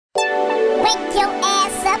wake your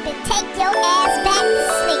ass up and take your ass back to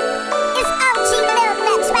sleep. It's OG Lil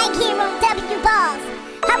Nuts right here on W Balls.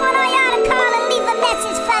 I want all y'all to call and leave a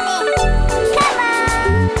message for me. Come on.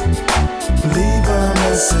 Leave a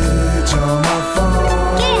message on my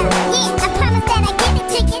phone. Girl, yeah, I promise that I give it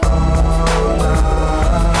to you.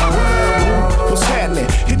 What's happening?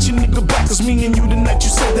 Hit your nigga back, cause me and you tonight. You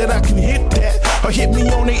said that I can hit that. Or hit me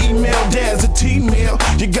on the email, dad's a T-mail.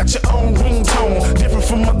 You got your own ringtone, different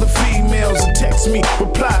from other females. Or text me,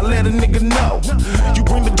 reply, let a nigga know. You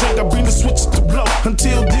bring the drink, I bring the switches to blow.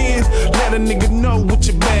 Until then, let a nigga know what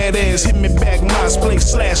your bad ass. Hit me back,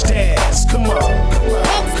 MySpace/dads. Come on.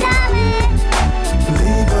 Next caller.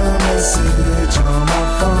 Leave a message on my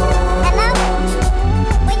phone. Hello?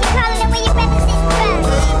 Where you calling and where you represent from?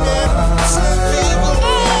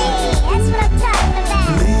 Hey, that's what I'm talking about.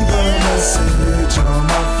 Leave a message on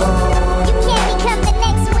my phone. You can't become the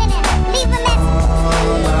next winner. Leave a message.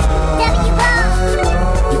 W Ball.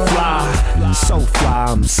 You fly, so fly,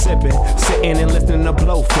 I'm sipping, sitting and listening to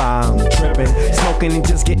blow fly, I'm tripping, smoking and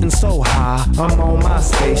just getting so high. I'm on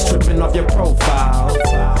MySpace, tripping off your profile.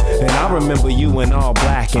 And I remember you in all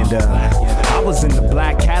black and I was in the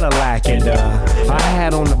black Cadillac and I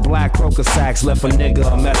had on the black Croker sax, left a nigga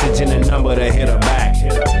a message and a number to hit her back.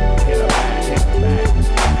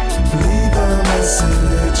 Leave a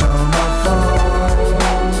message on my phone.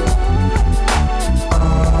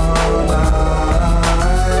 All night long.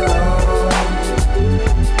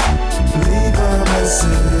 Leave a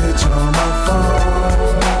message on my phone.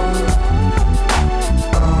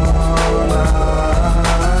 All night long.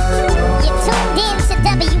 You're tuned in to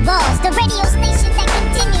W Balls, the radio station that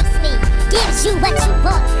continuously gives you what you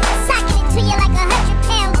want, socking it to you like 100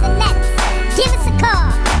 pounds of nuts. Give us a call,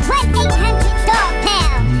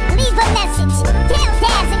 1-800-DOGG-POUND. Leave a message, down,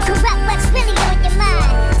 daz, and corrupt what's really on your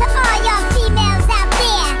mind. To all y'all females out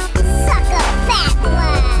there, suck a fat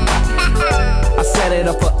one. I set it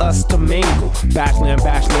up for us to mingle. Bachelor and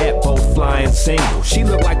bachelorette both flying single. She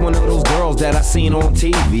looked like one of those girls that I seen on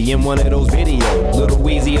TV in one of those videos, Little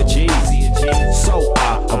Weezy or Jeezy. So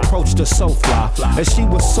I approached her so fly, and she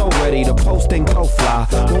was so ready to post and go fly.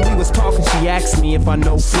 When we was talking, she asked me if I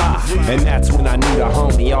know fly, and that's when I knew the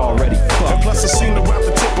homie already And fucked. plus I seen her out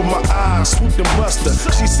the tip of my eye, swooped and bust her.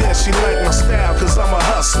 She said she liked my style, cause I'm a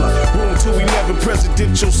hustler. Room 211,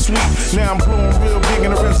 presidential suite. Now I'm blowing real big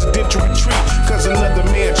in a residential retreat. Cause another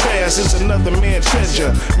man trash is another man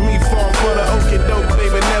treasure. Me fall for the okie doke,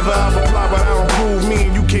 baby, never I'll reply, but I don't prove me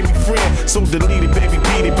and you can't be friends. So delete it, baby,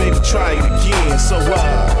 beat it, baby, try it again. So